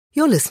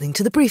You're listening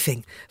to The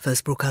Briefing,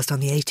 first broadcast on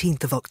the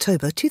 18th of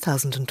October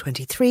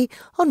 2023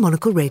 on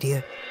Monocle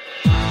Radio.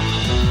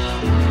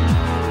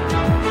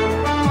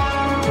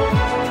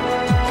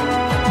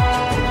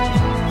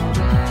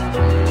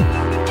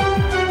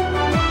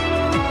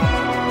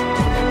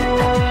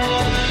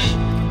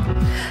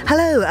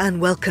 Hello and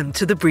welcome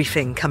to The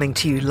Briefing, coming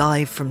to you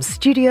live from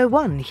Studio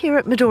One here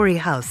at Midori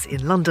House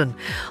in London.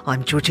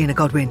 I'm Georgina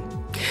Godwin.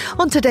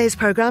 On today's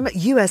programme,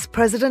 US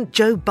President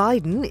Joe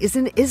Biden is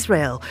in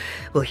Israel.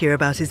 We'll hear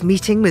about his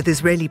meeting with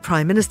Israeli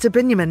Prime Minister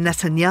Benjamin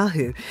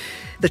Netanyahu.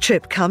 The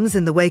trip comes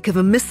in the wake of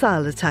a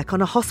missile attack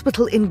on a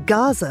hospital in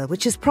Gaza,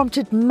 which has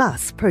prompted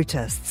mass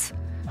protests.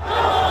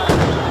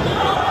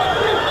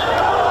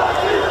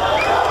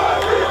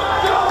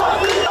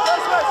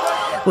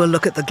 We'll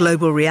look at the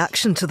global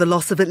reaction to the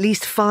loss of at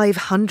least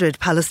 500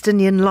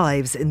 Palestinian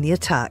lives in the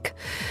attack.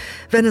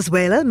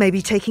 Venezuela may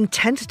be taking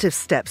tentative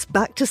steps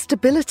back to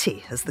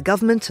stability as the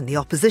government and the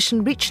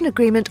opposition reach an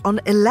agreement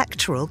on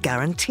electoral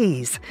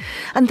guarantees.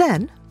 And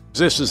then,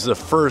 this is the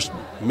first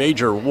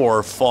major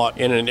war fought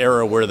in an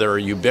era where there are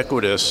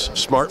ubiquitous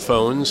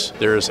smartphones.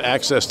 There's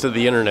access to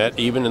the internet,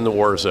 even in the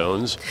war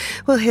zones.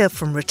 We'll hear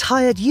from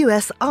retired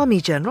US Army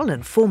General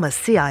and former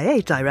CIA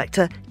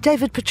Director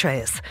David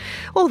Petraeus.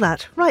 All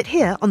that right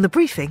here on The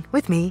Briefing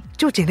with me,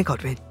 Georgina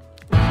Godwin.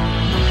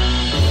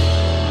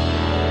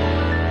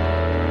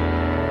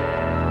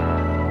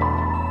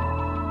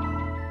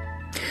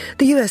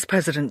 The US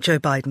President Joe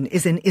Biden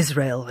is in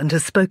Israel and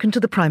has spoken to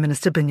the Prime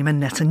Minister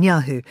Benjamin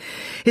Netanyahu.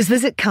 His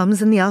visit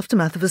comes in the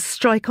aftermath of a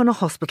strike on a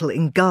hospital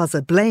in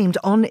Gaza blamed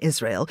on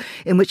Israel,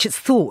 in which it's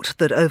thought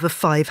that over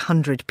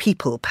 500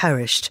 people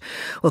perished.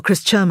 Well,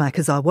 Chris Chermak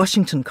is our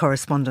Washington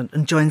correspondent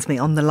and joins me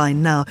on the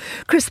line now.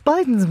 Chris,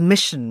 Biden's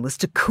mission was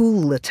to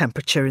cool the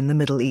temperature in the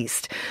Middle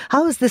East.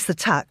 How has this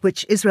attack,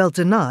 which Israel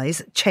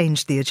denies,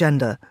 changed the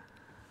agenda?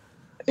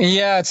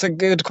 Yeah, it's a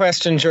good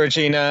question,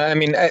 Georgina. I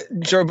mean,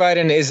 Joe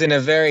Biden is in a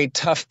very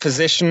tough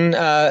position,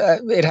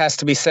 it has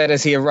to be said,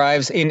 as he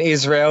arrives in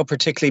Israel,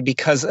 particularly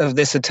because of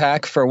this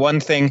attack. For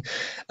one thing,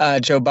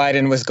 Joe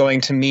Biden was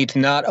going to meet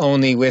not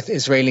only with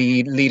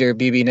Israeli leader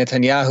Bibi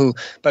Netanyahu,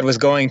 but was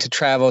going to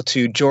travel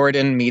to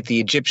Jordan, meet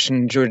the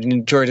Egyptian,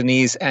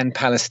 Jordanese and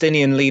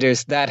Palestinian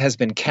leaders. That has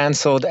been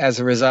cancelled as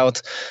a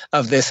result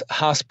of this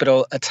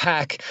hospital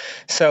attack.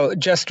 So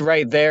just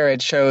right there,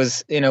 it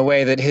shows in a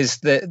way that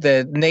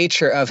the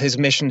nature of his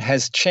mission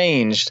has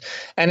changed.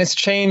 And it's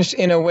changed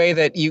in a way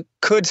that you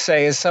could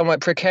say is somewhat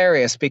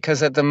precarious,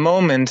 because at the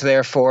moment,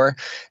 therefore,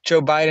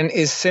 Joe Biden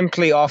is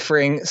simply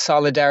offering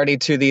solidarity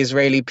to the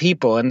Israeli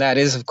people. And that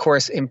is, of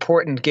course,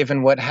 important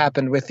given what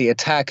happened with the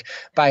attack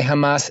by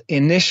Hamas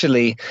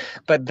initially.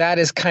 But that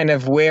is kind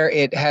of where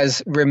it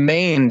has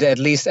remained, at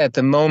least at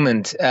the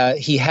moment.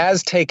 He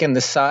has taken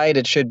the side,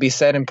 it should be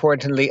said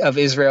importantly, of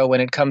Israel when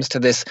it comes to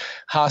this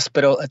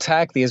hospital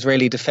attack. The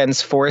Israeli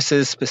Defense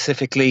Forces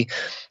specifically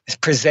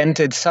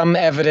presented some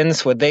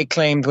evidence. What they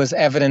claimed was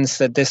evidence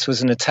that this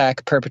was an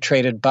attack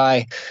perpetrated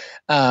by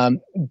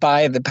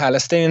the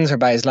Palestinians or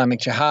by Islamic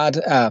Jihad,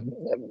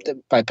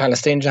 by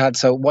Palestinian Jihad.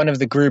 So one of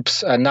the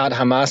groups, not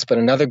Hamas, but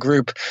another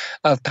group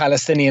of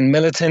Palestinian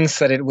militants,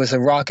 that it was a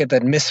rocket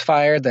that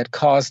misfired that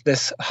caused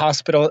this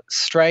hospital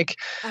strike.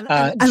 And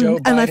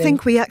I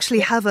think we actually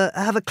have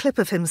a clip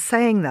of him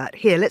saying that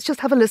here. Let's just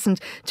have a listen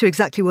to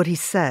exactly what he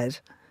said.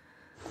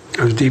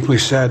 I was deeply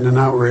saddened and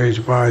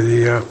outraged by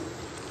the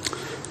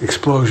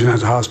explosion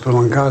at the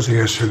hospital in Gaza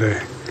yesterday.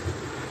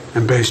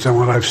 And based on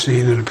what I've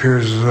seen, it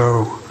appears as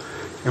though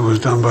it was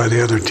done by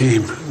the other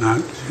team,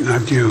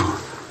 not you.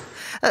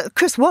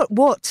 Chris,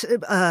 what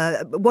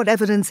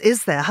evidence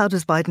is there? How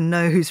does Biden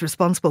know who's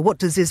responsible? What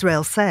does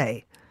Israel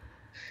say?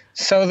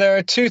 So there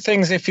are two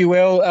things, if you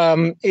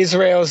will.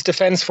 Israel's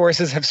defense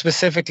forces have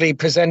specifically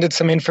presented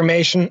some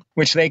information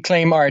which they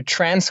claim are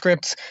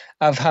transcripts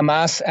of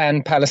Hamas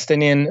and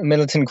Palestinian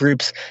militant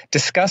groups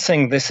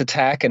discussing this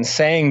attack and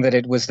saying that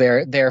it was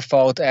their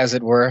fault, as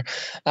it were.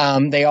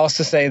 They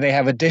also say they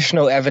have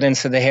additional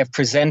evidence that they have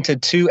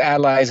presented to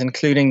allies,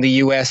 including the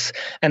US,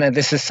 and that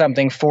this is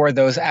something for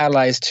those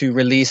allies to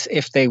release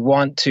if they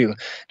want to.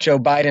 Joe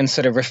Biden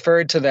sort of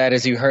referred to that,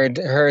 as you heard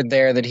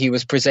there, that he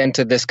was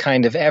presented this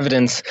kind of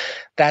evidence.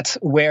 That's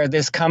where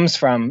this comes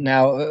from.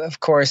 Now, of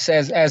course,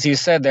 as you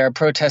said, there are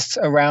protests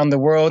around the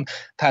world.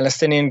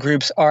 Palestinian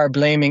groups are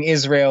blaming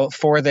Israel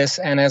for this.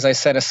 And as I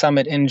said, a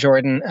summit in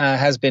Jordan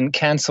has been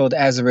cancelled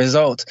as a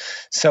result.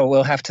 So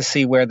we'll have to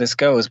see where this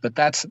goes. But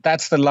that's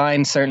the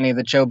line, certainly,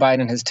 that Joe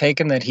Biden has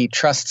taken, that he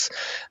trusts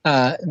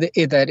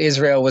that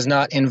Israel was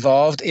not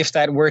involved. If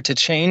that were to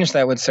change,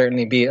 that would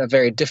certainly be a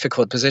very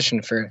difficult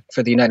position for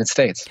the United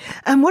States.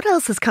 And what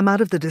else has come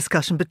out of the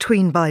discussion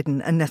between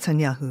Biden and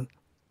Netanyahu?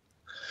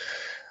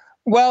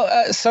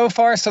 Well, so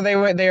far, they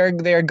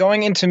are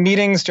going into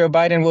meetings. Joe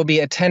Biden will be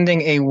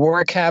attending a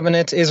war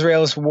cabinet,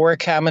 Israel's war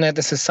cabinet.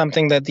 This is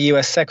something that the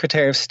U.S.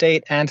 Secretary of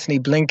State Antony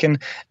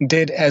Blinken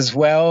did as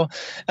well.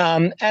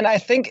 And I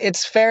think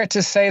it's fair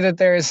to say that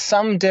there is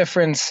some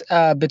difference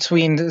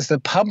between the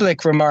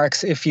public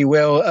remarks, if you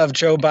will, of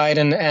Joe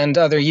Biden and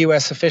other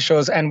U.S.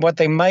 officials and what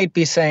they might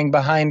be saying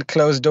behind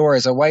closed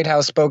doors. A White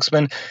House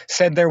spokesman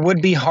said there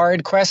would be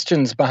hard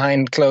questions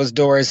behind closed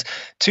doors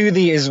to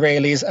the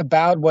Israelis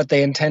about what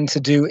they intend to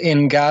do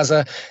in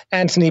Gaza.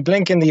 Antony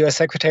Blinken, the U.S.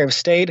 Secretary of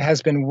State,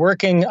 has been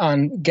working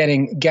on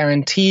getting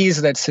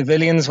guarantees that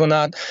civilian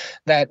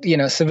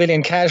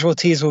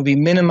casualties will be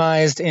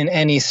minimized in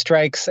any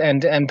strikes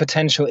and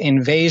potential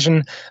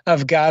invasion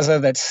of Gaza,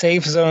 that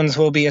safe zones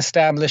will be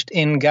established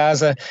in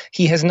Gaza.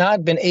 He has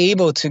not been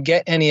able to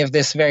get any of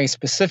this very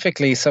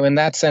specifically. So in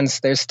that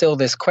sense, there's still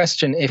this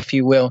question, if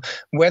you will,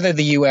 whether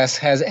the U.S.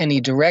 has any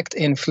direct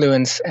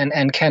influence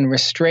and can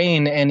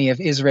restrain any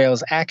of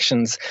Israel's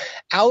actions.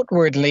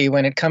 Outwardly,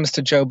 when it comes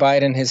to Joe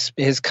Biden,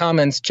 his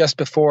comments just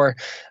before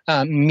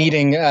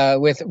meeting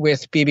with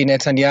Bibi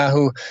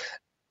Netanyahu,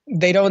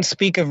 they don't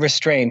speak of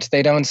restraint.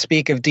 They don't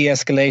speak of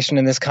de-escalation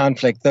in this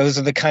conflict. Those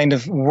are the kind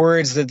of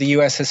words that the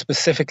U.S. has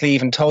specifically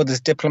even told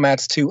its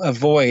diplomats to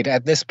avoid.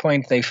 At this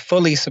point, they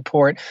fully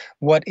support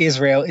what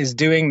Israel is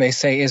doing. They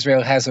say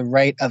Israel has a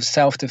right of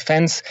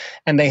self-defense,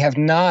 and they have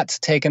not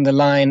taken the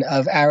line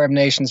of Arab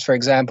nations, for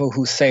example,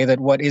 who say that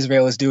what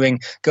Israel is doing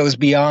goes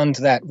beyond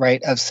that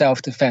right of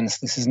self-defense.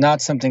 This is not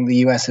something the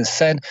U.S. has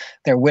said.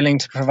 They're willing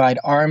to provide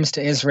arms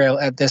to Israel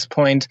at this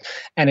point,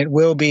 and it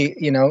will be,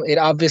 it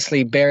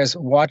obviously bears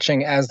watching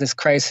as this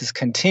crisis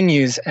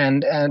continues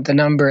and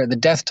the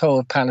death toll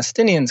of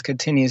Palestinians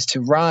continues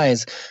to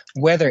rise,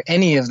 whether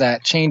any of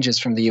that changes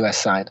from the US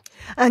side.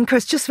 And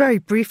Chris, just very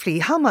briefly,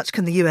 how much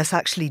can the US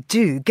actually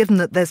do, given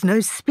that there's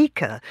no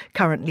speaker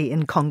currently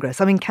in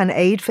Congress? I mean, can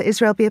aid for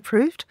Israel be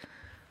approved?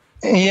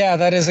 Yeah,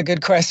 that is a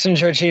good question,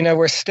 Georgina.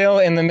 We're still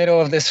in the middle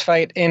of this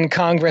fight in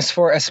Congress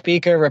for a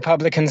speaker.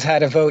 Republicans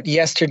had a vote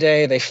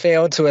yesterday. They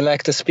failed to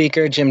elect a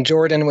speaker. Jim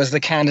Jordan was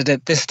the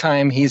candidate this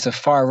time. He's a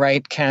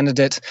far-right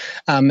candidate,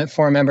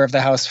 former member of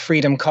the House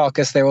Freedom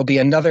Caucus. There will be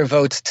another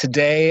vote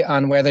today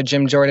on whether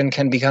Jim Jordan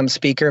can become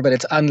speaker, but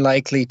it's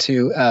unlikely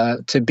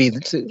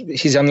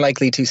he's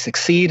unlikely to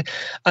succeed.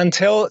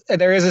 Until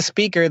there is a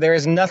speaker, there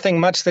is nothing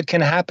much that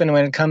can happen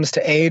when it comes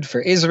to aid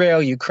for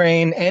Israel,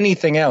 Ukraine,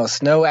 anything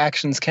else. No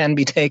actions can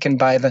be taken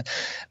by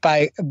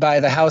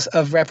the House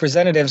of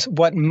Representatives.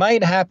 What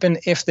might happen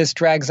if this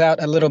drags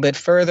out a little bit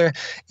further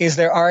is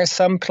there are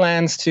some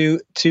plans to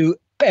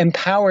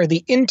empower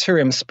the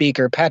interim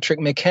speaker, Patrick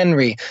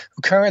McHenry,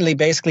 who currently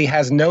basically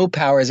has no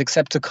powers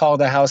except to call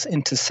the House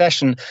into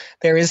session.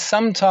 There is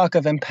some talk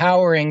of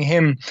empowering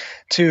him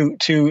to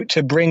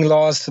bring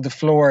laws to the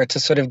floor, to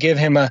sort of give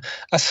him a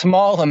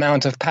small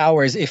amount of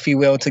powers, if you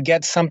will, to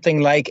get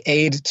something like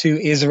aid to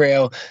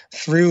Israel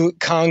through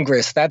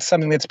Congress. That's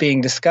something that's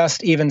being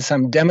discussed. Even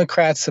some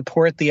Democrats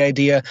support the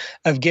idea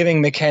of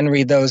giving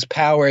McHenry those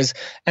powers.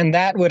 And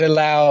that would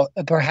allow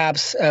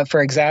perhaps,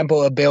 for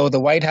example, a bill, the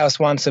White House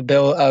wants a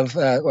bill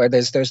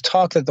there's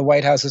talk that the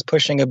White House is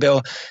pushing a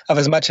bill of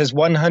as much as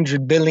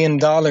 $100 billion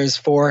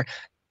for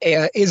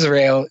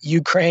Israel,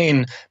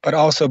 Ukraine, but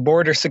also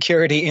border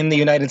security in the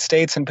United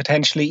States and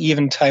potentially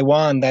even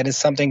Taiwan. That is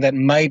something that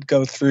might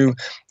go through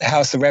the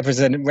House of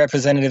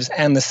Representatives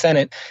and the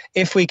Senate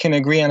if we can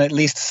agree on at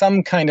least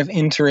some kind of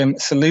interim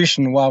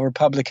solution while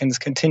Republicans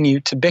continue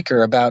to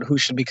bicker about who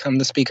should become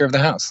the Speaker of the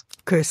House.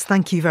 Chris,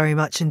 thank you very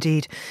much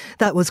indeed.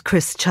 That was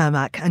Chris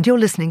Chermak, and you're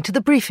listening to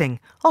The Briefing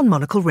on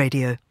Monocle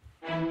Radio.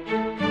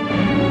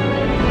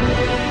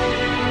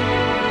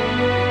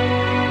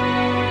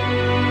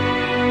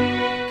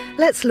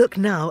 Let's look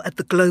now at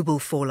the global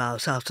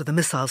fallout after the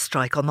missile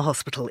strike on the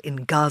hospital in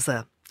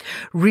Gaza.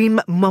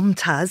 Reem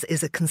Momtaz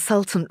is a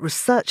consultant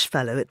research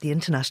fellow at the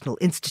International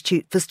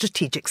Institute for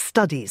Strategic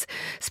Studies,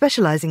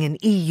 specialising in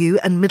EU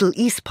and Middle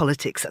East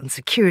politics and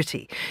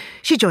security.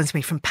 She joins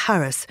me from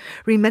Paris.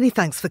 Reem, many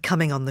thanks for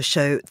coming on the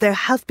show. There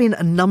have been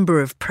a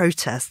number of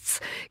protests.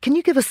 Can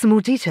you give us some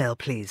more detail,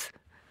 please?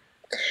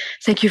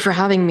 Thank you for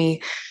having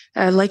me.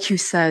 Like you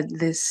said,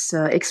 this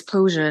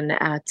explosion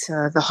at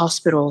the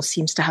hospital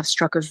seems to have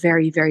struck a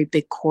very, very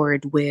big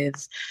chord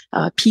with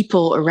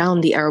people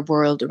around the Arab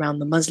world, around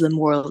the Muslim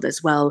world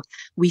as well.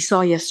 We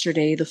saw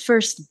yesterday the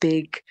first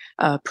big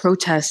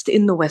protest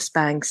in the West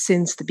Bank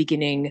since the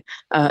beginning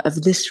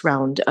of this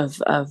round of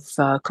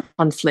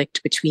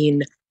conflict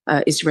between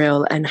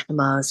Israel and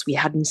Hamas. We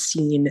hadn't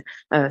seen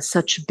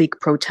such big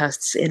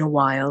protests in a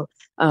while.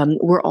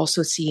 We're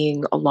also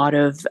seeing a lot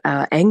of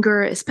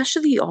anger,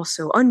 especially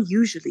also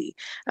unusually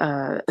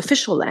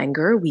official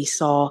anger. We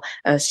saw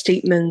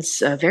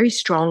statements, very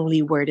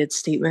strongly worded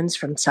statements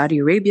from Saudi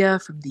Arabia,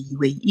 from the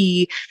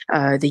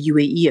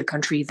UAE, a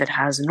country that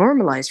has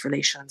normalized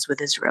relations with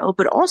Israel,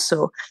 but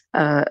also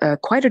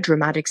quite a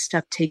dramatic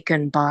step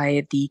taken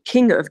by the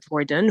King of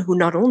Jordan, who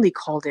not only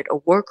called it a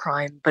war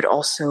crime, but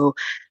also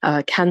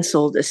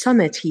canceled a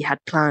summit he had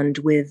planned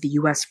with the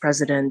US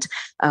president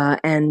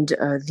and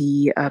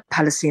the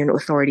Palestinian Palestinian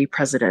Authority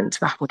President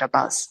Mahmoud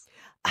Abbas.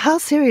 How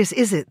serious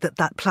is it that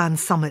that planned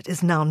summit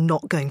is now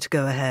not going to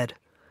go ahead?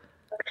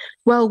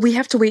 Well, we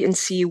have to wait and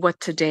see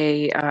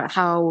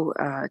how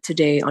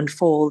today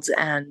unfolds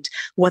and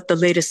what the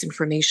latest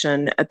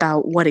information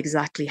about what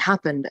exactly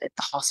happened at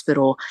the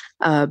hospital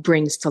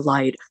brings to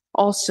light.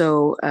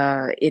 Also,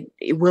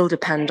 it will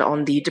depend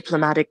on the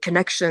diplomatic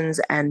connections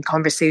and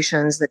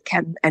conversations that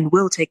can and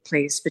will take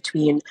place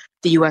between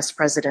the U.S.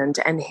 president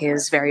and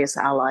his various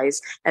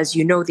allies. As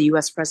you know, the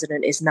U.S.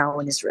 president is now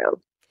in Israel.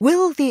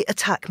 Will the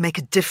attack make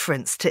a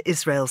difference to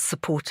Israel's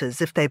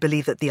supporters if they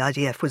believe that the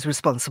IDF was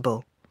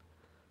responsible?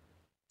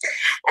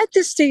 At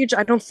this stage,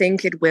 I don't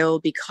think it will,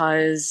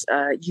 because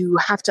you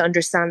have to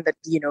understand that,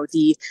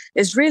 the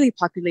Israeli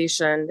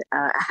population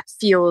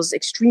feels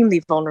extremely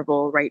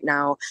vulnerable right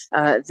now.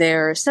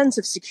 Their sense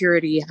of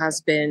security has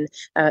been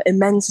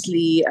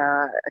immensely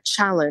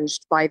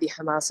challenged by the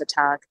Hamas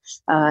attack.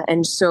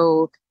 And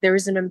so there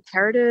is an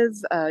imperative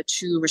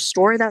to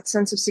restore that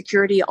sense of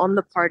security on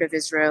the part of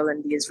Israel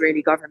and the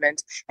Israeli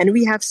government. And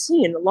we have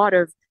seen a lot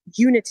of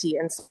unity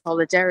and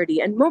solidarity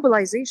and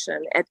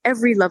mobilization at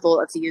every level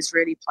of the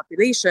Israeli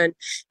population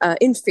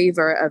in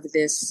favor of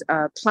this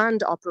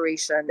planned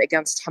operation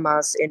against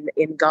Hamas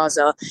in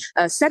Gaza,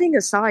 setting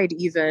aside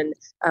even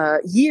a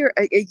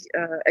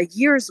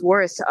year's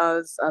worth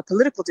of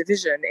political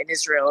division in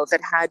Israel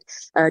that had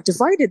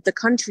divided the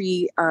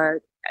country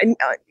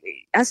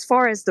as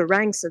far as the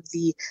ranks of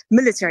the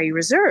military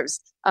reserves.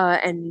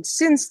 And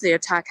since the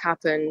attack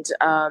happened,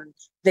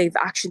 they've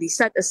actually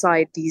set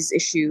aside these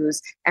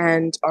issues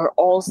and are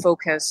all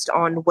focused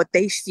on what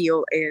they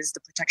feel is the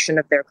protection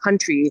of their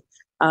country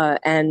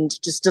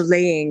and just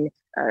delaying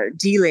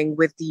dealing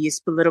with these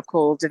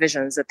political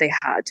divisions that they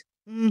had.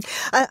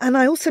 And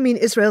I also mean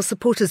Israel's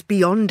supporters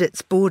beyond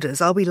its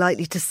borders. Are we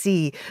likely to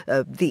see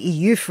the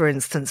EU, for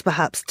instance,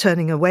 perhaps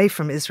turning away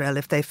from Israel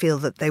if they feel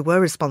that they were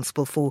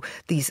responsible for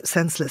these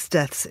senseless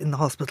deaths in the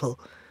hospital?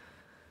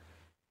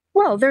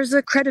 Well, there's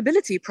a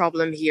credibility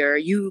problem here.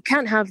 You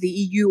can't have the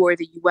EU or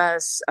the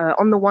US,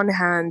 on the one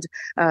hand,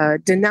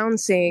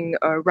 denouncing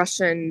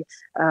Russian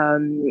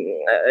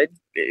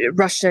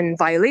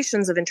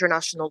violations of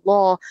international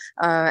law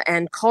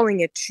and calling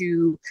it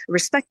to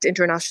respect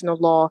international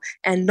law,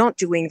 and not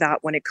doing that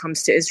when it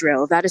comes to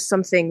Israel. That is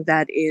something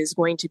that is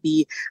going to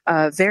be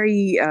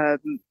very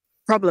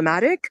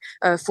problematic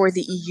for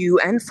the EU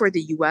and for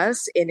the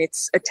US in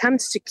its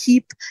attempts to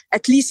keep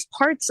at least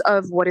parts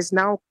of what is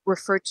now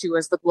referred to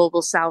as the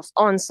global South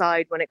on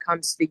side when it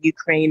comes to the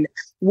Ukraine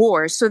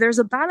war. So there's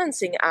a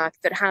balancing act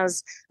that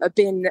has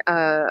been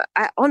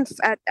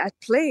at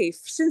play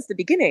since the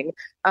beginning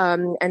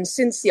and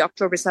since the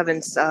October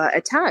 7th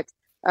attack.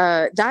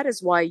 That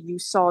is why you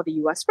saw the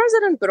US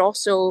president, but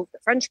also the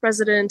French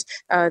president,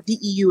 the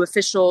EU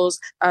officials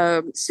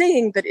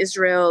saying that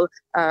Israel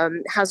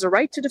has a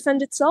right to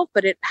defend itself,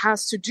 but it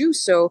has to do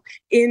so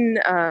in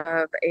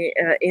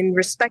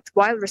respect,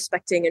 while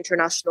respecting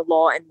international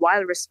law and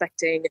while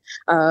respecting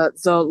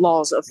the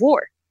laws of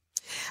war.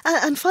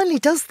 And finally,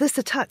 does this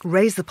attack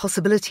raise the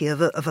possibility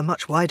of a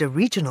much wider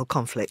regional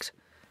conflict?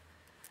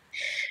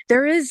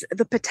 There is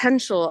the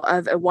potential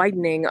of a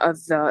widening of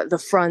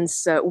the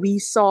fronts. We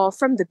saw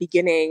from the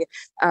beginning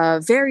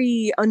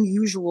very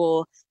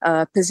unusual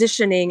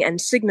positioning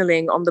and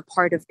signaling on the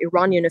part of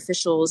Iranian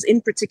officials, in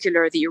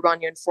particular the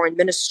Iranian foreign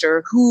minister,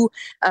 who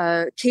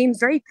came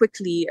very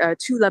quickly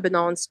to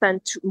Lebanon,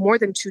 spent more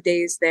than 2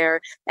 days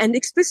there, and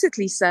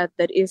explicitly said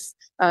that if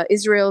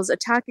Israel's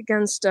attack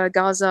against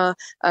Gaza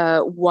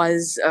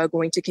was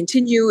going to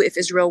continue, if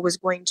Israel was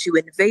going to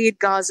invade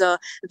Gaza,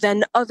 then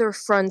other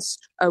fronts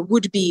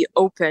would be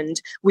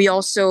opened. We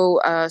also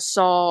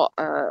saw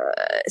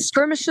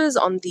skirmishes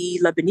on the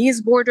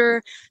Lebanese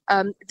border.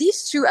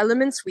 These two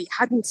elements we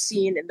hadn't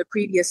seen in the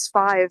previous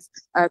 5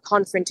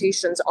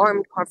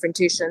 armed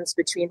confrontations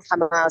between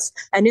Hamas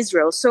and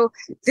Israel. So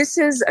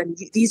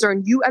these are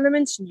new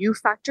elements, new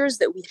factors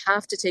that we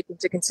have to take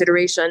into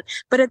consideration.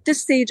 But at this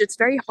stage, it's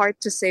very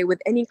hard to say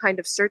with any kind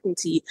of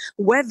certainty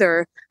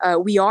whether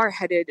we are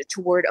headed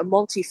toward a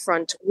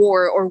multi-front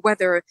war or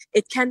whether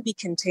it can be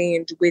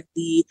contained with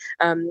the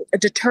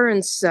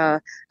deterrence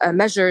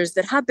measures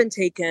that have been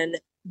taken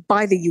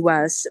by the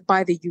US,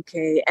 by the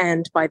UK,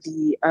 and by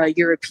the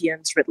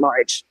Europeans writ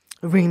large.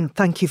 Reem,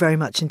 thank you very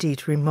much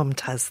indeed. Reem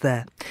Mumtaz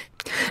there.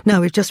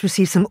 Now, we've just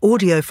received some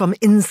audio from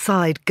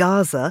inside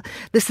Gaza.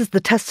 This is the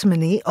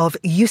testimony of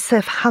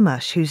Youssef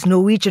Hamash, who's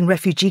Norwegian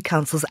Refugee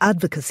Council's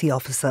advocacy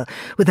officer,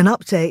 with an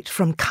update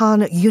from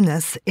Khan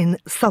Younes in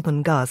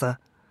southern Gaza.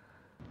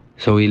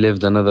 So we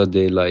lived another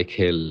day like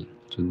hell.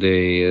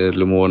 Today,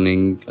 early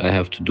morning, I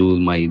have to do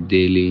my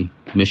daily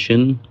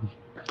mission,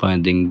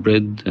 finding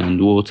bread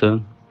and water.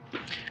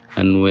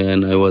 And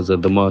when I was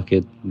at the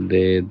market,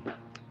 they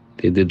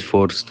did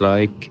 4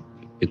 strikes.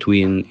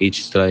 Between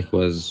each strike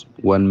was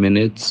 1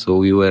 minute. So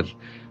we were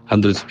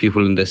hundreds of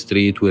people in the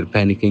street. We were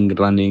panicking,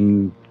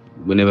 running.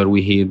 Whenever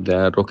we hear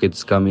the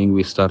rockets coming,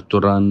 we start to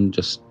run,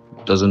 just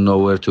doesn't know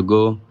where to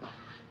go.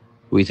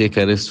 We take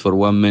a rest for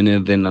 1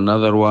 minute, then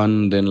another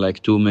one, then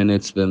like 2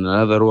 minutes, then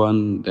another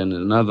one, then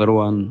another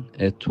one.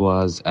 It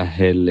was a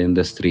hell in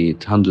the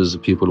street. Hundreds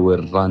of people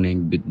were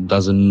running, but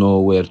doesn't know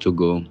where to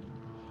go.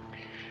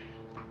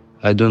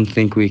 I don't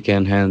think we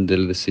can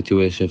handle the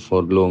situation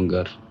for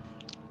longer.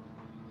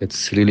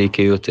 It's really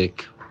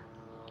chaotic.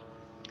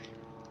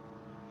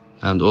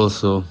 And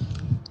also,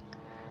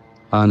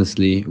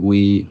 honestly,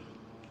 we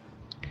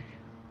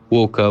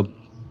woke up,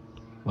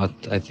 but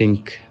I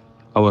think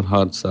our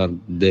hearts are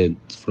dead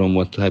from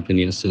what happened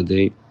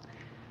yesterday.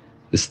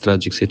 This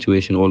tragic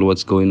situation, all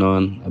what's going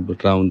on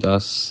around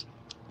us.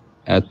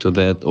 Add to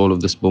that all of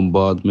this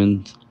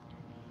bombardment.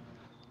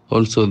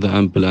 Also, the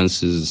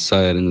ambulances,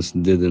 sirens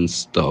didn't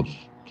stop.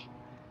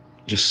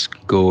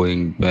 Just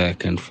going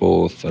back and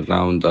forth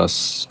around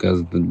us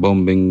because the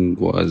bombing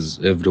was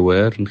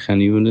everywhere in Khan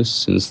Yunis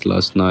since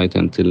last night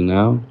until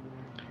now.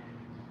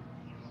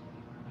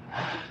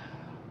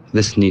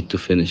 This need to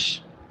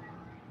finish.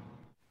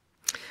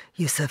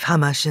 Youssef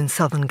Hamash in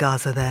southern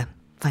Gaza there.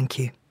 Thank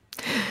you.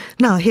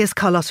 Now here's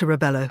Carlotta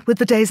Rebello with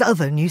the day's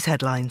other news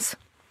headlines.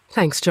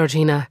 Thanks,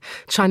 Georgina.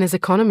 China's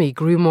economy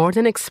grew more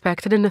than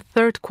expected in the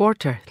third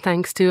quarter,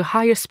 thanks to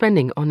higher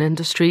spending on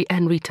industry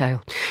and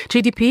retail.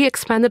 GDP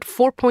expanded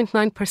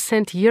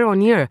 4.9%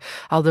 year-on-year,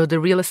 although the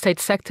real estate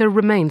sector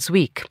remains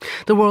weak.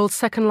 The world's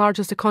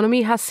second-largest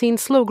economy has seen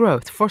slow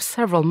growth for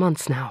several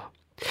months now.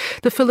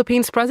 The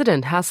Philippines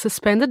president has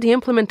suspended the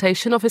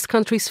implementation of his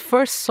country's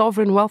first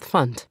sovereign wealth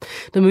fund.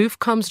 The move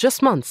comes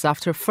just months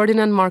after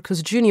Ferdinand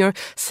Marcos Jr.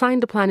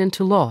 signed the plan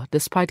into law,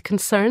 despite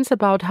concerns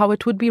about how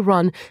it would be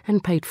run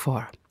and paid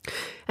for.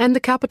 And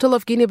the capital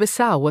of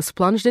Guinea-Bissau was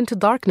plunged into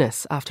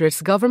darkness after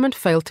its government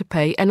failed to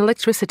pay an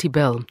electricity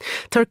bill.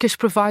 Turkish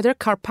provider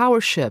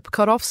Karpowership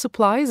cut off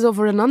supplies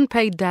over an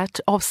unpaid debt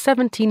of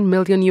 $17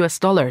 million,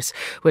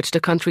 which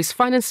the country's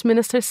finance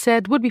minister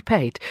said would be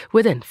paid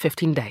within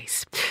 15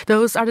 days.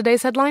 Those are the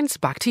day's headlines.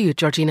 Back to you,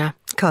 Georgina.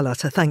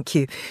 Carlotta, thank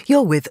you.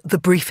 You're with The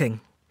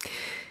Briefing.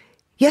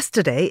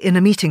 Yesterday, in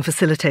a meeting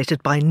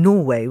facilitated by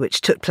Norway,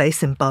 which took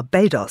place in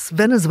Barbados,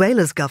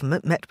 Venezuela's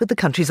government met with the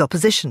country's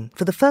opposition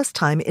for the first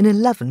time in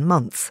 11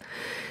 months.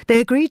 They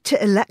agreed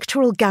to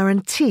electoral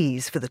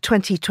guarantees for the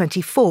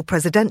 2024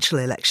 presidential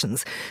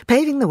elections,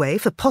 paving the way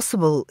for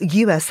possible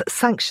US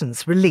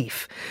sanctions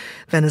relief.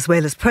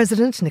 Venezuela's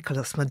president,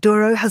 Nicolás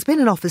Maduro, has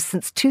been in office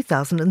since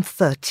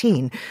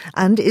 2013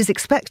 and is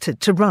expected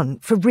to run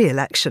for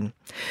re-election.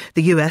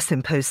 The US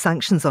imposed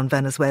sanctions on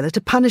Venezuela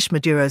to punish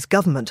Maduro's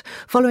government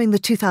following the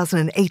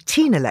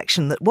 2018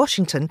 election that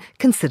Washington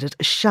considered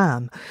a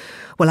sham.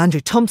 Well, Andrew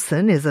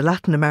Thompson is a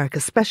Latin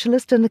America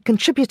specialist and a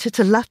contributor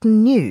to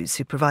Latin News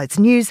who provides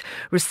news,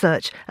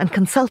 research and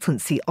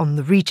consultancy on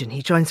the region.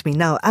 He joins me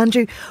now.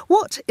 Andrew,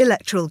 what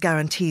electoral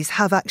guarantees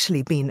have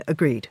actually been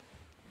agreed?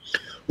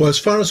 Well, as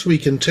far as we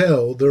can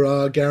tell, there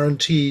are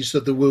guarantees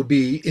that there will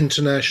be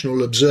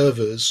international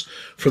observers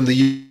from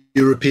the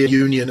European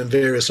Union and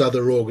various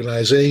other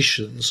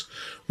organisations,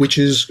 which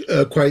is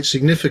quite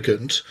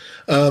significant.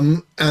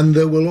 And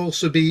there will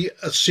also be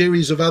a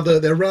series of other,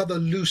 they're rather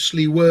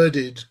loosely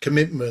worded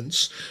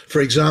commitments,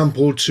 for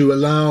example, to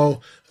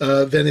allow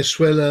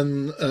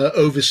Venezuelan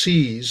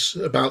overseas,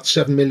 about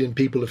 7 million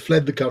people have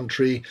fled the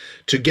country,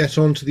 to get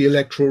onto the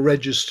electoral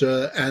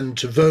register and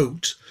to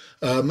vote.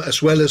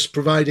 As well as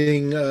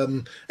providing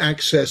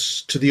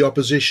access to the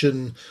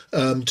opposition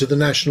to the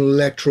National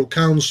Electoral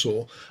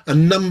Council, a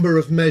number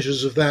of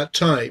measures of that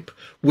type,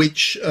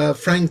 which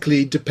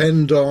frankly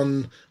depend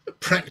on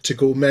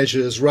practical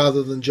measures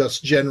rather than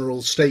just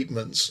general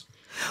statements.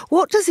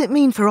 What does it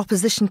mean for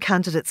opposition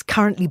candidates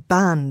currently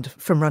banned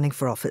from running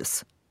for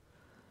office?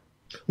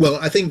 Well,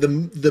 I think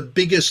the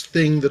biggest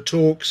thing the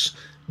talks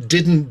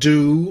didn't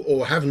do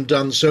or haven't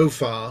done so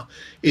far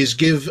is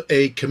give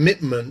a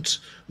commitment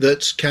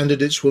that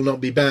candidates will not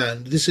be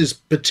banned. This is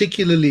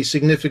particularly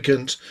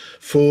significant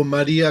for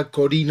Maria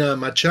Corina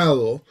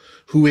Machado,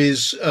 who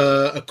is,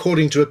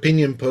 according to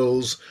opinion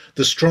polls,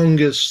 the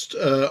strongest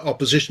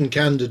opposition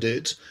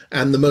candidate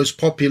and the most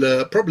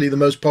popular, probably the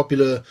most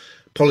popular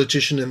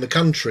politician in the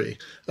country.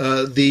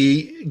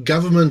 The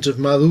government of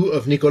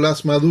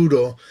Nicolás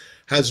Maduro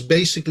has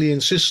basically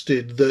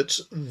insisted that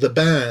the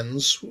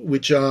bans,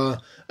 which are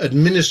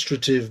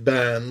administrative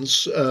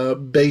bans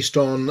based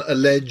on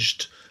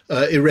alleged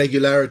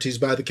irregularities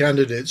by the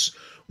candidates,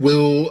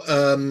 will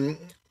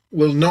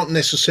not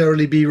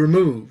necessarily be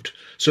removed.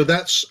 So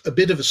that's a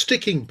bit of a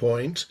sticking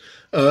point.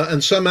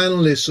 And some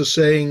analysts are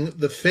saying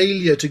the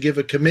failure to give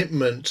a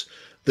commitment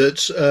that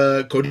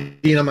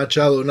Corina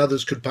Machado and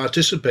others could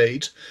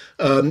participate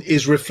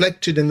is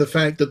reflected in the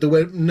fact that there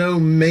were no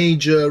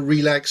major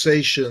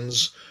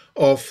relaxations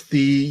of the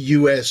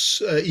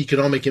US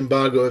economic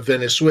embargo of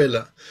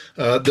Venezuela.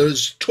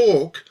 There's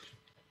talk,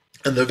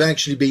 and there have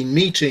actually been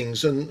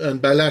meetings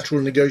and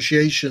bilateral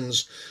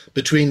negotiations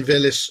between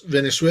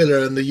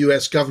Venezuela and the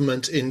US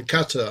government in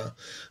Qatar.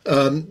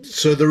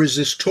 So there is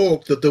this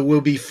talk that there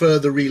will be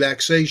further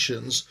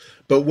relaxations,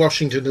 but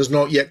Washington has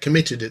not yet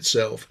committed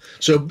itself.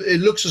 So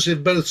it looks as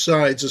if both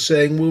sides are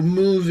saying we're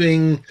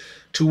moving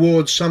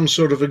towards some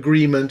sort of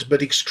agreement,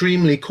 but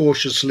extremely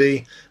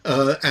cautiously,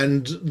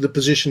 and the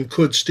position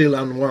could still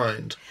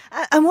unwind.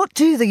 And what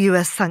do the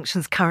US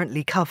sanctions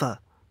currently cover?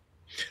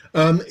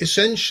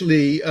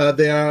 Essentially,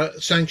 there are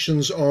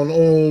sanctions on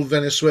all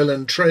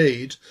Venezuelan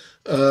trade,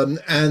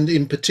 and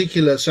in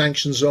particular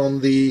sanctions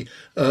on the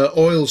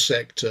oil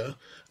sector.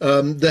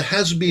 There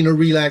has been a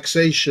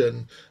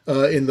relaxation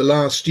in the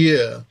last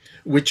year,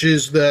 which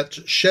is that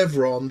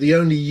Chevron, the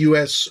only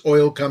US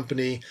oil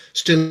company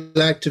still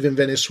active in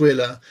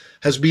Venezuela,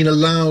 has been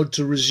allowed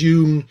to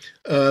resume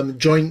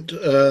joint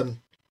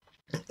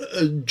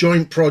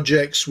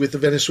projects with the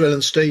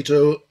Venezuelan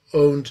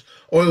state-owned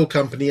oil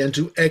company and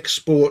to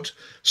export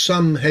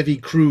some heavy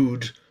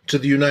crude to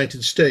the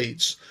United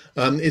States.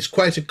 It's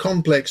quite a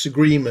complex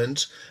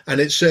agreement,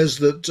 and it says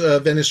that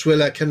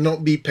Venezuela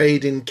cannot be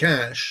paid in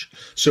cash.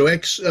 So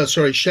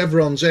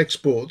Chevron's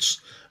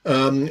exports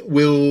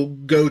will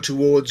go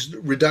towards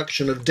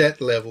reduction of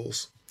debt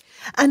levels.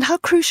 And how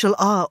crucial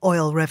are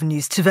oil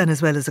revenues to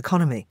Venezuela's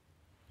economy?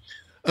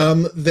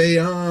 They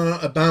are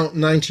about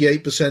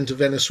 98% of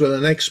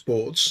Venezuelan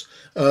exports.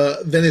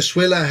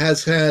 Venezuela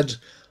has had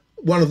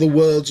one of the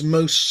world's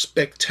most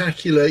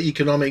spectacular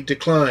economic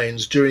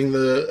declines during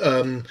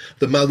the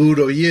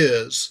Maduro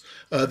years.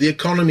 The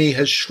economy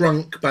has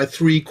shrunk by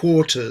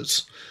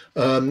 3/4,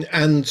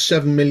 and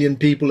 7 million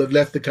people have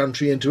left the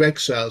country into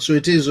exile. So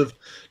it is of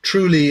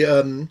truly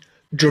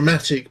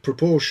dramatic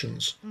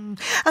proportions.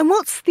 And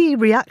what's the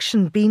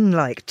reaction been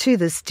like to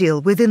this deal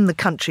within the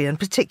country, and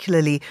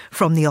particularly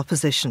from the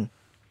opposition?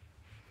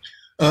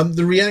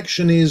 The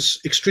reaction is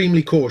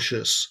extremely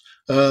cautious.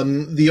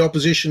 The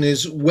opposition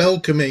is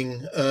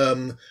welcoming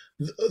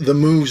the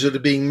moves that are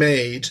being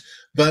made,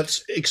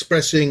 but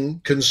expressing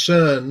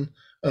concern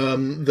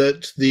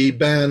that the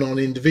ban on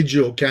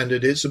individual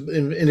candidates,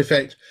 in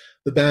effect,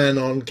 the ban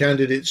on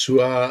candidates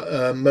who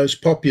are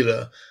most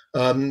popular,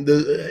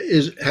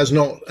 has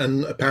not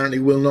and apparently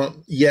will not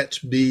yet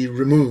be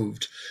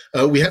removed.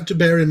 We have to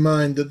bear in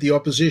mind that the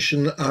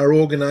opposition are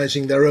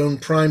organising their own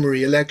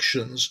primary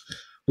elections,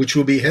 which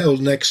will be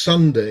held next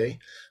Sunday.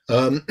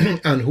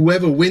 And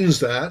whoever wins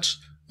that,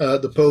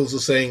 the polls are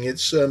saying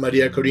it's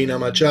Maria Corina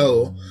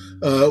Machado,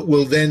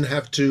 will then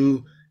have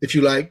to, if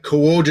you like,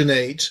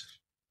 coordinate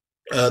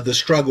the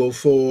struggle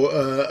for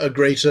a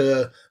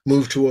greater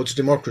move towards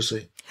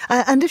democracy.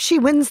 And if she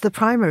wins the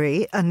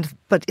primary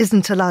but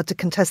isn't allowed to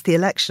contest the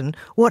election,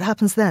 what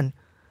happens then?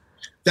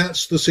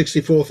 That's the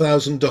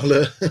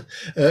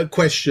 $64,000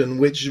 question,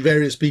 which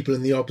various people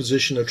in the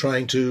opposition are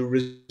trying to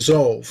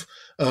resolve.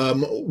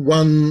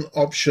 One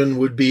option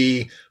would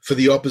be for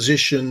the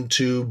opposition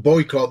to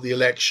boycott the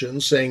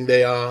elections, saying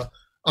they are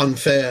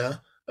unfair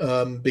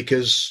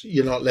because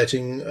you're not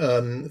letting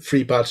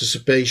free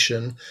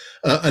participation.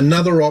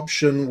 Another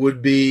option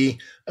would be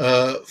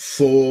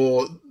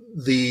for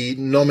the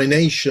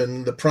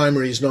nomination, the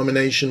primaries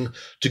nomination,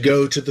 to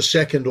go to the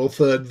second or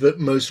third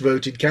most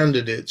voted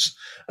candidates,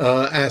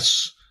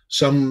 as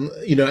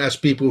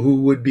people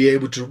who would be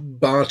able to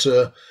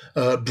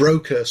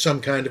broker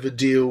some kind of a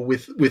deal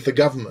with the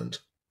government.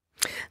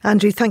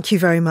 Andrew, thank you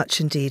very much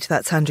indeed.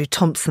 That's Andrew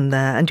Thompson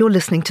there, and you're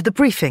listening to The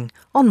Briefing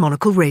on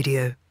Monocle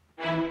Radio.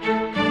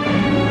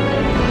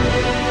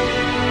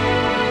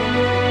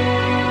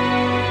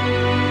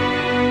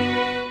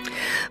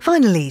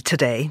 Finally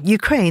today,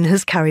 Ukraine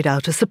has carried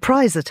out a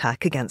surprise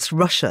attack against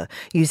Russia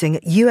using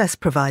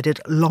US-provided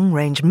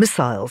long-range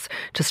missiles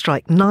to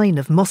strike 9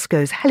 of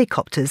Moscow's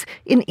helicopters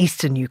in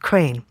eastern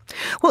Ukraine.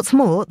 What's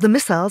more, the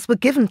missiles were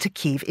given to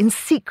Kyiv in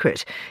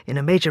secret in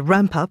a major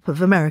ramp-up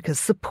of America's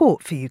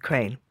support for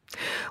Ukraine.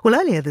 Well,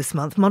 earlier this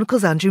month,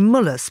 Monocle's Andrew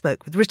Mueller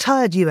spoke with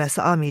retired US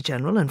Army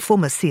General and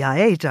former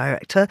CIA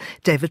Director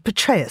David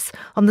Petraeus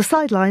on the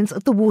sidelines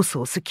of the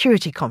Warsaw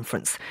Security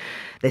Conference.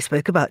 They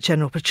spoke about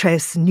General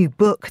Petraeus' new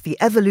book, The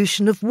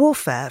Evolution of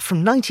Warfare from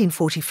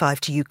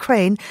 1945 to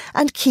Ukraine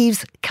and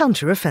Kyiv's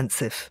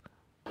counter-offensive.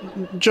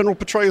 General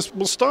Petraeus,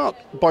 we'll start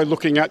by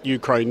looking at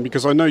Ukraine,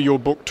 because I know your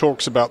book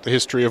talks about the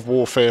history of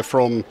warfare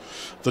from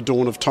the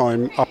dawn of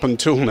time up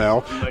until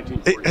now.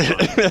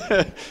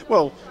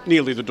 Well,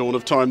 nearly the dawn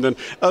of time then.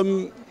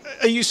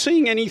 Are you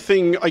seeing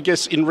anything, I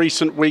guess, in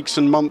recent weeks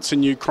and months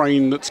in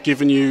Ukraine that's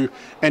given you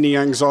any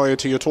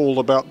anxiety at all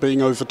about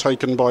being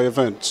overtaken by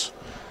events?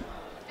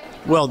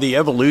 Well, the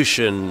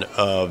evolution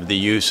of the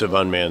use of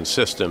unmanned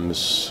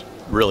systems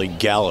really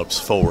gallops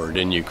forward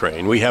in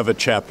Ukraine. We have a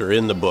chapter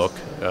in the book.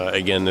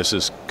 Again, this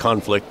is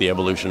Conflict, the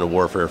Evolution of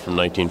Warfare from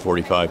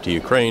 1945 to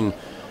Ukraine,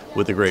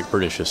 with the great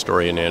British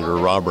historian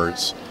Andrew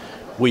Roberts.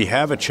 We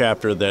have a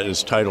chapter that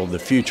is titled The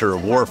Future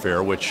of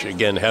Warfare, which,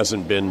 again,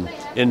 hasn't been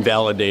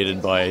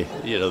invalidated by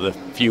the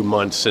few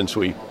months since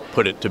we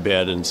put it to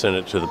bed and sent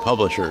it to the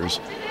publishers.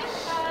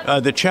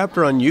 The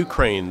chapter on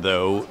Ukraine,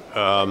 though,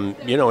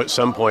 at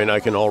some point I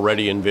can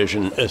already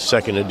envision a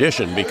second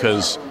edition,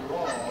 because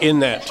in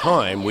that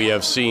time, we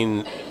have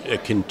seen a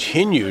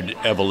continued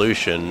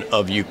evolution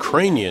of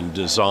Ukrainian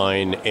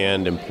design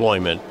and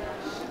employment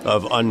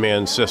of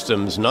unmanned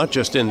systems, not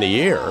just in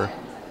the air,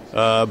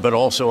 but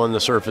also on the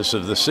surface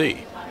of the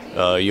sea.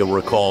 You'll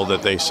recall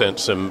that they sent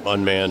some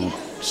unmanned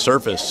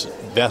surface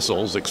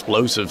vessels,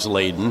 explosives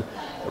laden,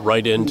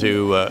 right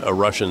into a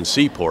Russian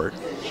seaport.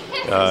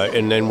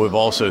 And then we've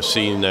also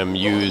seen them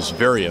use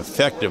very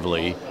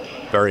effectively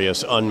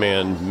various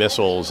unmanned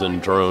missiles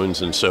and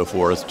drones and so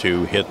forth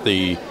to hit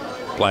the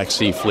Black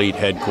Sea Fleet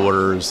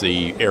headquarters,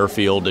 the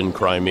airfield in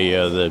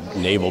Crimea, the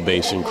naval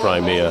base in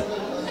Crimea,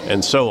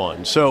 and so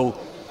on. So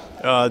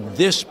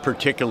this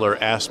particular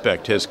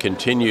aspect has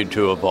continued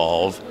to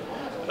evolve.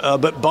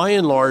 But by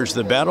and large,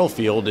 the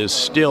battlefield is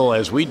still,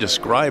 as we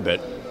describe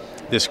it,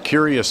 this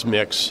curious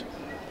mix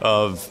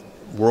of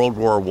World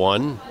War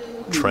I,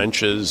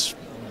 trenches,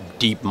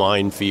 deep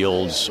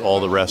minefields, all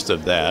the rest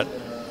of that.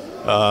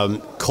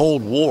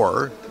 Cold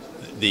War,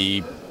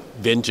 the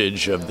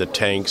vintage of the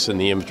tanks and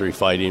the infantry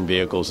fighting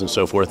vehicles and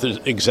so forth, is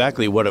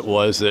exactly what it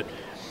was that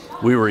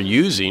we were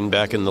using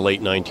back in the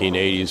late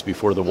 1980s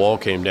before the wall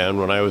came down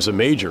when I was a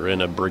major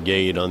in a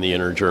brigade on the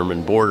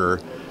inter-German border.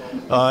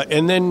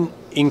 And then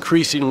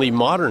increasingly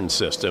modern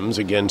systems,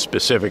 again,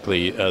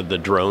 specifically the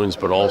drones,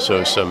 but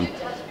also some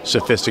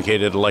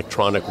sophisticated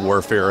electronic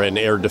warfare and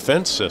air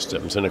defense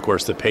systems. And, of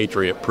course, the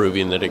Patriot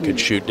proving that it could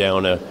shoot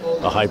down a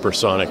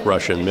hypersonic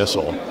Russian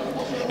missile.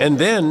 And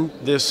then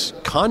this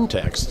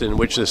context in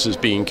which this is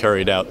being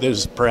carried out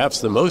is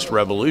perhaps the most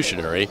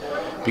revolutionary,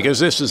 because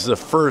this is the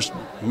first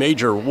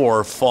major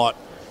war fought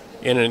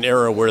in an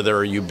era where there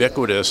are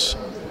ubiquitous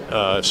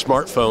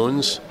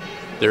smartphones.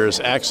 There's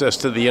access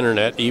to the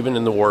internet, even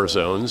in the war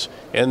zones,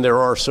 and there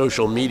are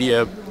social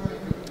media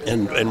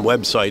and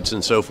websites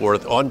and so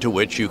forth onto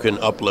which you can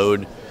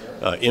upload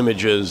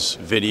images,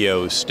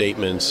 videos,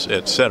 statements,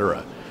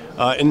 etc.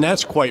 And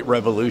that's quite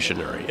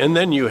revolutionary. And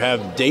then you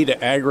have data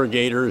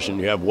aggregators and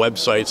you have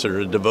websites that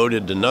are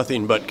devoted to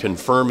nothing but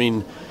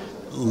confirming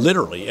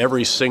literally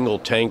every single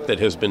tank that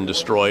has been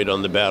destroyed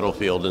on the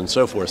battlefield and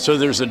so forth. So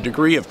there's a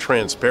degree of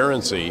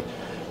transparency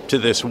to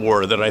this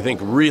war that I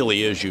think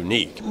really is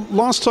unique.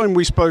 Last time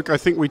we spoke, I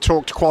think we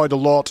talked quite a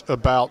lot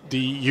about the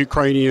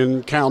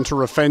Ukrainian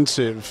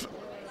counteroffensive.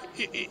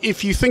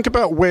 If you think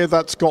about where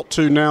that's got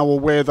to now or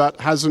where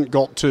that hasn't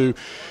got to,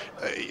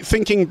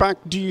 thinking back,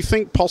 do you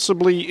think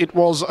possibly it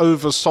was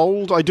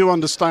oversold? I do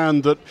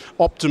understand that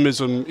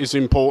optimism is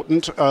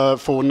important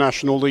for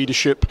national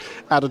leadership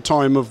at a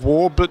time of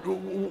war, but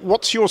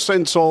what's your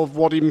sense of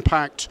what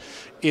impact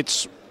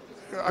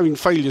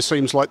failure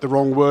seems like the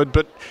wrong word,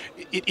 but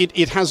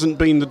it hasn't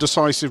been the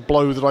decisive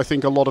blow that I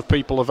think a lot of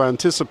people have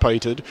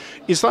anticipated.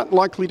 Is that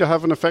likely to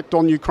have an effect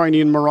on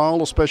Ukrainian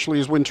morale, especially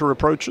as winter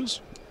approaches?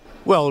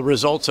 Well,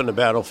 results on the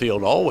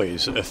battlefield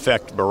always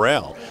affect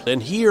morale.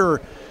 And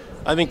here,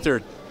 I think there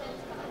are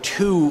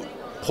 2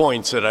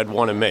 points that I'd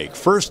want to make.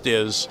 First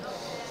is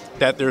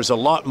that there's a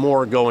lot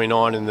more going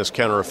on in this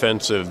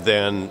counteroffensive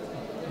than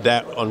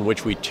that on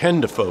which we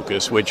tend to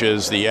focus, which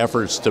is the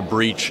efforts to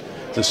breach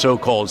the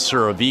so-called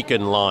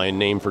Surovikin line,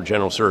 named for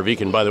General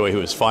Surovikin, by the way, who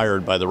was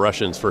fired by the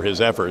Russians for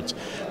his efforts,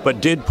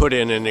 but did put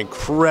in an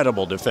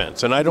incredible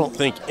defense. And I don't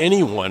think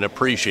anyone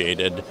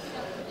appreciated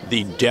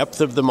the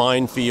depth of the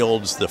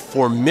minefields, the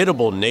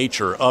formidable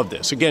nature of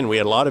this. Again, we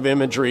had a lot of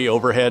imagery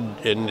overhead,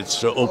 and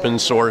it's open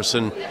source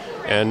and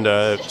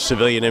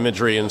civilian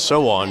imagery and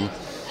so on,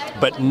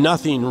 but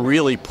nothing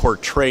really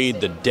portrayed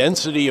the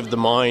density of the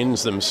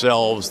mines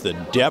themselves, the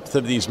depth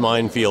of these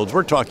minefields.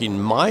 We're talking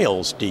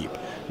miles deep,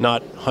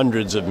 not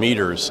hundreds of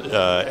meters,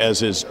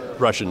 as is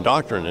Russian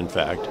doctrine, in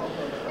fact.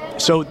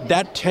 So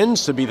that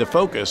tends to be the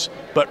focus,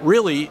 but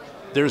really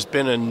there's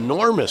been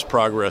enormous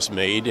progress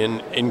made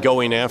in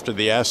going after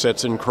the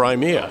assets in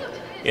Crimea,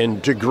 in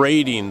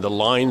degrading the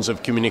lines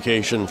of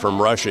communication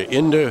from Russia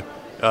into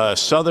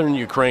southern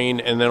Ukraine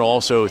and then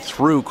also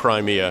through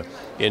Crimea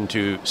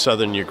into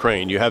southern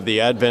Ukraine. You have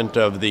the advent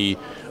of the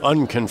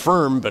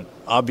unconfirmed but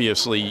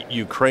obviously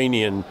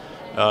Ukrainian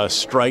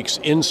strikes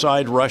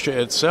inside Russia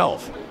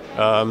itself.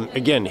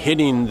 Again,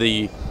 hitting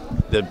the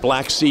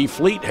Black Sea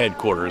Fleet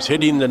headquarters,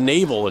 hitting the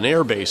naval and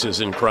air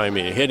bases in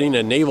Crimea, hitting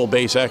a naval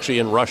base actually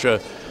in Russia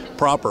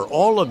proper.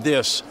 All of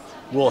this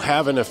will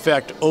have an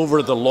effect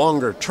over the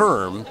longer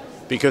term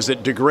because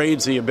it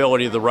degrades the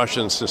ability of the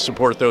Russians to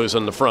support those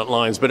on the front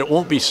lines, but it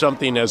won't be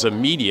something as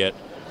immediate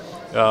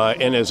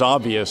and as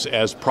obvious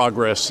as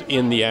progress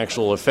in the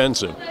actual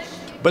offensive.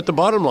 But the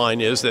bottom line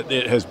is that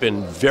it has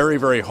been very,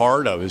 very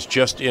hard. I was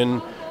just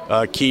in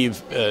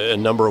Kyiv a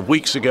number of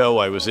weeks ago.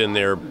 I was in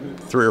there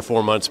 3 or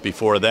 4 months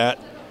before that.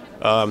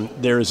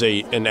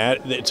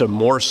 It's a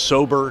more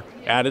sober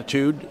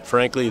attitude,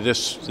 frankly,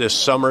 this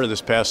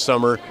past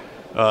summer,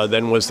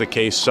 than was the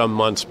case some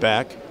months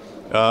back,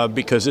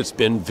 because it's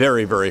been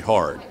very, very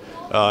hard.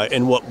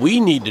 And what we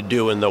need to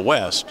do in the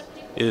West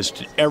is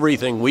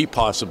everything we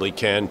possibly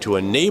can to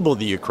enable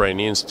the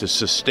Ukrainians to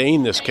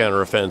sustain this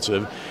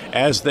counteroffensive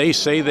as they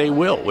say they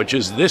will, which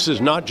is this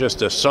is not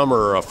just a summer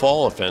or a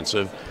fall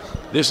offensive.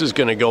 This is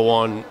going to go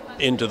on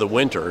into the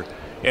winter.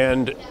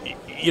 And,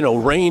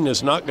 rain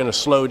is not going to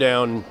slow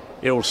down.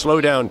 It will slow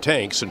down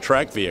tanks and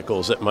track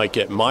vehicles that might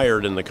get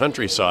mired in the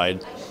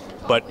countryside.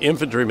 But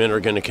infantrymen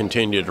are going to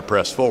continue to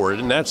press forward.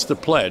 And that's the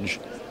pledge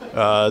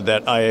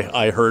that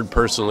I heard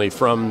personally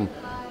from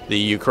the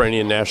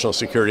Ukrainian National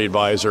Security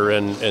Advisor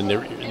and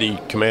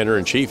the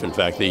Commander-in-Chief, in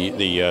fact,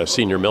 the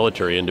senior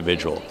military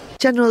individual.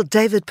 General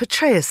David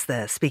Petraeus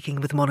there,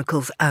 speaking with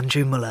Monocle's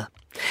Andrew Muller.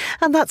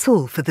 And that's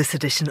all for this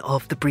edition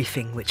of The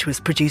Briefing, which was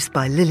produced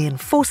by Lillian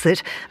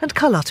Fawcett and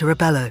Carlotta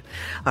Rebello.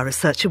 Our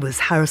researcher was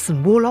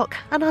Harrison Warlock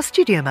and our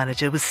studio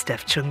manager was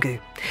Steph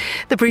Chungu.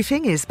 The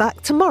Briefing is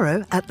back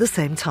tomorrow at the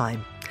same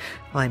time.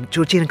 I'm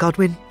Georgina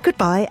Godwin.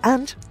 Goodbye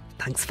and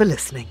thanks for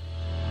listening.